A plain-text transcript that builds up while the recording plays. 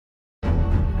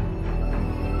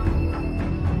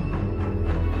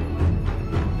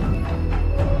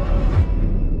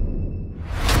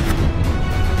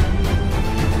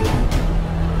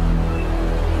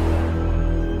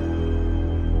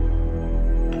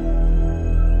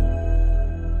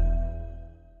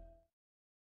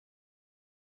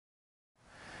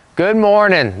Good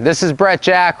morning. This is Brett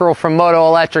Jackrell from Moto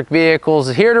Electric Vehicles,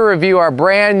 here to review our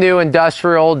brand new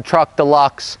Industrial Truck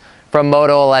Deluxe from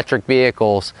Moto Electric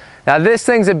Vehicles. Now this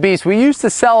thing's a beast. We used to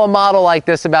sell a model like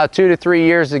this about 2 to 3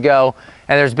 years ago,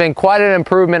 and there's been quite an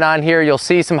improvement on here. You'll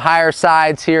see some higher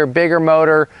sides here, bigger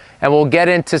motor, and we'll get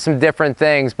into some different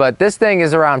things. But this thing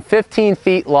is around 15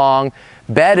 feet long.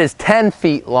 Bed is 10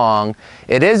 feet long.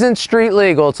 It isn't street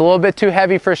legal. It's a little bit too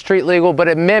heavy for street legal, but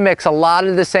it mimics a lot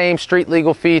of the same street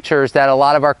legal features that a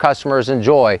lot of our customers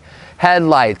enjoy.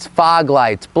 Headlights, fog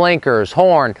lights, blinkers,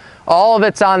 horn, all of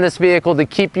it's on this vehicle to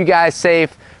keep you guys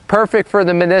safe. Perfect for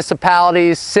the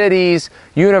municipalities, cities,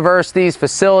 universities,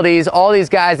 facilities, all these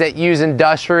guys that use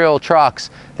industrial trucks.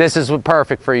 This is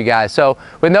perfect for you guys. So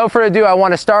with no further ado, I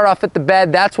want to start off at the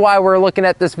bed. That's why we're looking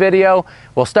at this video.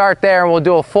 We'll start there and we'll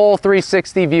do a full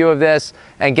 360 view of this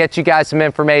and get you guys some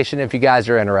information if you guys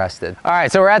are interested. All right,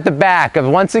 so we're at the back of,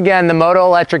 once again, the Moto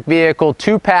Electric Vehicle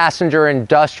 2-passenger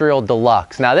Industrial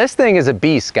Deluxe. Now this thing is a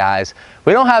beast, guys.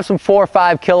 We don't have some 4 or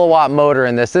 5 kilowatt motor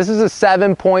in this. This is a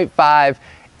 7.5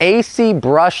 AC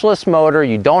brushless motor.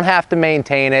 You don't have to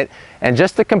maintain it. And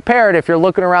just to compare it, if you're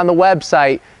looking around the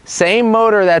website, same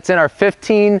motor that's in our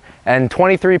 15 and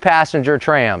 23 passenger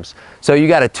trams. So you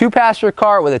got a 2-passenger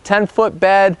cart with a 10-foot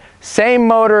bed, same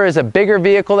motor as a bigger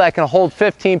vehicle that can hold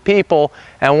 15 people,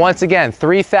 and once again,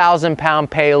 3,000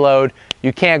 pound payload.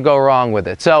 You can't go wrong with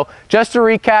it. So just to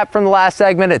recap from the last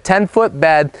segment, a 10-foot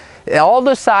bed, all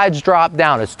the sides drop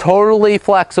down. It's totally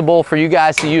flexible for you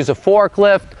guys to use a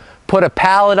forklift, put a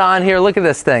pallet on here. Look at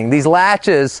this thing. These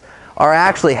latches are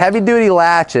actually heavy-duty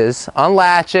latches.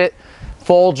 Unlatch it,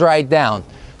 folds right down.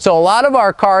 So a lot of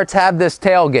our carts have this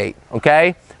tailgate,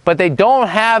 okay? But they don't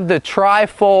have the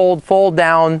tri-fold,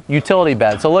 fold-down utility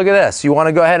bed. So look at this. You want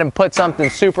to go ahead and put something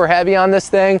super heavy on this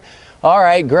thing? All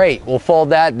right, great. We'll fold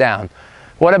that down.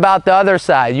 What about the other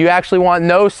side? You actually want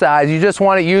no sides. You just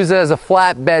want to use it as a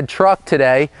flatbed truck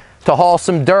today to haul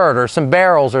some dirt or some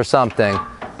barrels or something.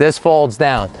 This folds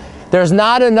down. There's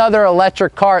not another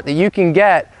electric cart that you can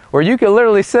get where you can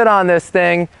literally sit on this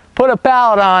thing, put a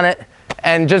pallet on it,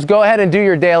 and just go ahead and do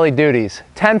your daily duties.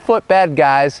 10-foot bed,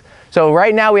 guys. So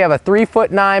right now we have a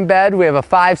 3'9" bed, we have a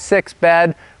 5'6"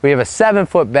 bed, we have a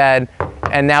 7-foot bed,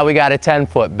 and now we got a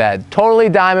 10-foot bed. Totally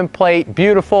diamond plate,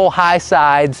 beautiful, high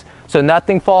sides, so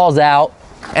nothing falls out.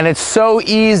 And it's so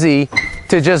easy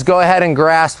to just go ahead and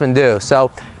grasp and do.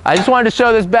 So I just wanted to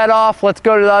show this bed off. Let's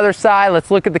go to the other side.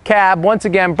 Let's look at the cab. Once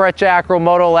again, Brett Jackrell,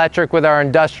 Moto Electric with our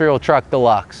Industrial Truck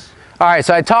Deluxe. All right,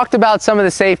 so I talked about some of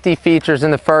the safety features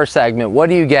in the first segment. What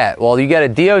do you get? Well, you get a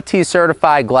DOT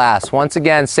certified glass. Once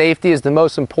again, safety is the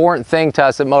most important thing to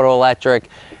us at Moto Electric.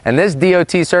 And this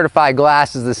DOT certified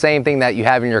glass is the same thing that you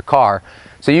have in your car.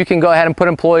 So you can go ahead and put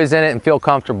employees in it and feel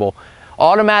comfortable.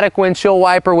 Automatic windshield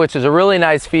wiper, which is a really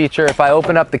nice feature. If I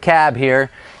open up the cab here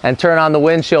and turn on the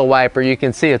windshield wiper, you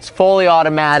can see it's fully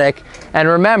automatic. And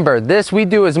remember, this we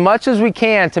do as much as we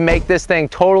can to make this thing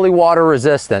totally water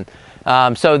resistant.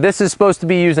 So this is supposed to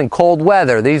be used in cold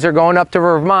weather. These are going up to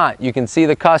Vermont. You can see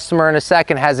the customer in a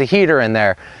second has a heater in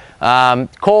there.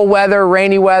 Cold weather,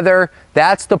 rainy weather,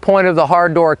 that's the point of the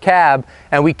hard door cab.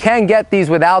 And we can get these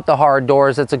without the hard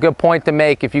doors. That's a good point to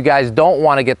make if you guys don't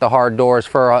want to get the hard doors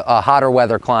for a hotter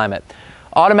weather climate.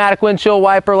 Automatic windshield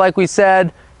wiper, like we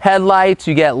said. Headlights,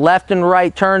 you get left and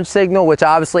right turn signal, which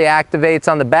obviously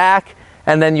activates on the back.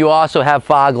 And then you also have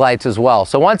fog lights as well.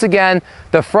 So once again,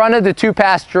 the front of the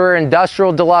 2-passenger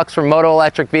Industrial Deluxe from Moto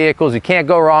Electric Vehicles, you can't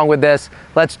go wrong with this.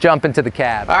 Let's jump into the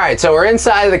cab. All right, so we're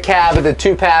inside of the cab of the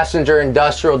 2-passenger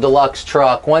Industrial Deluxe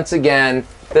truck. Once again,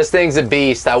 this thing's a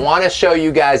beast. I want to show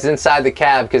you guys inside the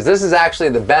cab because this is actually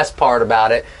the best part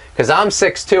about it, because I'm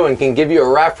 6'2" and can give you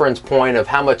a reference point of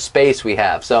how much space we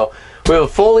have. So we have a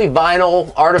fully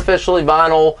vinyl, artificially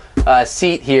vinyl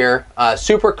seat here,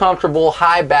 super comfortable,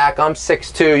 high back. I'm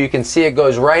 6'2", you can see it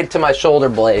goes right to my shoulder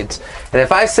blades. And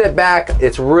if I sit back,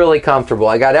 it's really comfortable.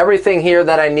 I got everything here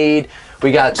that I need.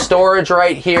 We got storage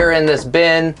right here in this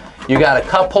bin. You got a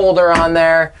cup holder on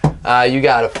there. You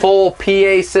got a full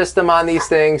PA system on these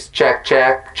things. Check,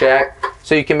 check, check.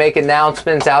 So you can make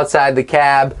announcements outside the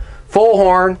cab. Full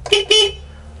horn.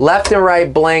 Left and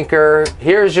right blinker.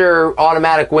 Here's your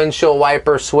automatic windshield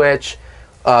wiper switch.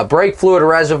 Brake fluid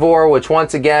reservoir, which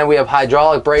once again, we have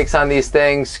hydraulic brakes on these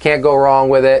things. Can't go wrong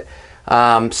with it.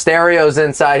 Stereos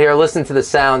inside here. Listen to the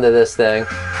sound of this thing.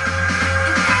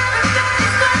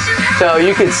 So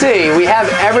you can see we have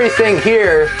everything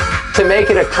here to make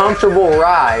it a comfortable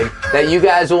ride that you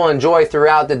guys will enjoy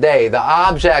throughout the day. The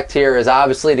object here is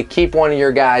obviously to keep one of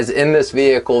your guys in this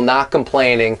vehicle not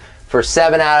complaining for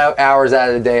 7 hours out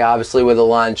of the day, obviously with a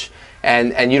lunch,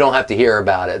 and you don't have to hear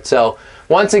about it. So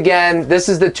once again, this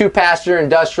is the 2-passenger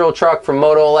industrial truck from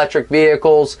Moto Electric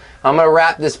Vehicles. I'm going to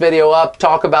wrap this video up,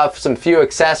 talk about some few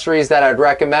accessories that I'd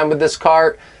recommend with this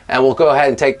cart, and we'll go ahead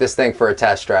and take this thing for a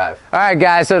test drive. All right,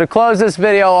 guys, so to close this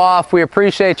video off, we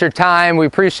appreciate your time. We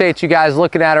appreciate you guys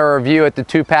looking at our review at the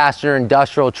 2-passenger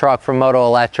industrial truck from Moto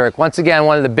Electric. Once again,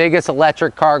 one of the biggest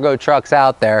electric cargo trucks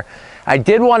out there. I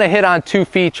did want to hit on two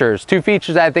features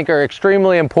I think are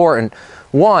extremely important.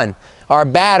 One, our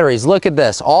batteries. Look at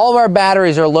this. All of our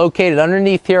batteries are located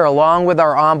underneath here along with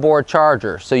our onboard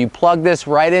charger. So you plug this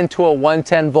right into a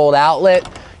 110-volt outlet.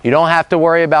 You don't have to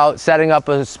worry about setting up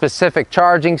a specific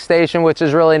charging station, which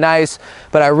is really nice.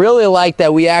 But I really like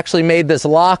that we actually made this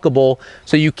lockable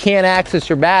so you can't access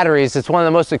your batteries. It's one of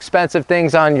the most expensive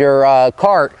things on your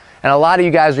cart, and a lot of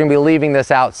you guys are going to be leaving this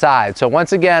outside. So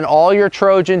once again, all your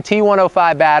Trojan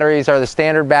T105 batteries are the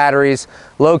standard batteries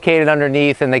located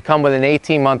underneath, and they come with an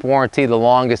 18-month warranty, the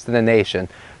longest in the nation.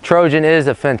 Trojan is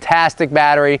a fantastic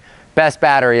battery. Best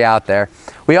battery out there.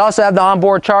 We also have the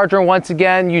onboard charger, and once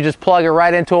again, you just plug it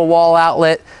right into a wall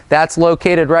outlet. That's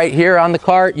located right here on the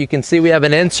cart. You can see we have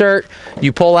an insert.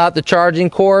 You pull out the charging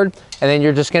cord, and then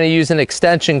you're just going to use an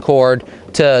extension cord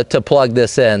to plug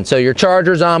this in. So your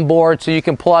charger's on board, so you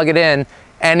can plug it in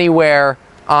anywhere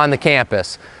on the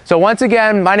campus. So once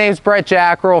again, my name is Brett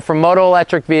Jackrell from Moto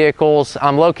Electric Vehicles.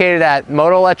 I'm located at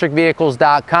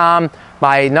motooelectricvehicles.com.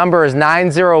 My number is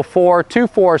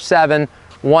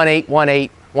 904-247-1818.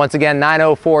 Once again,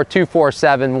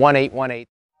 904-247-1818.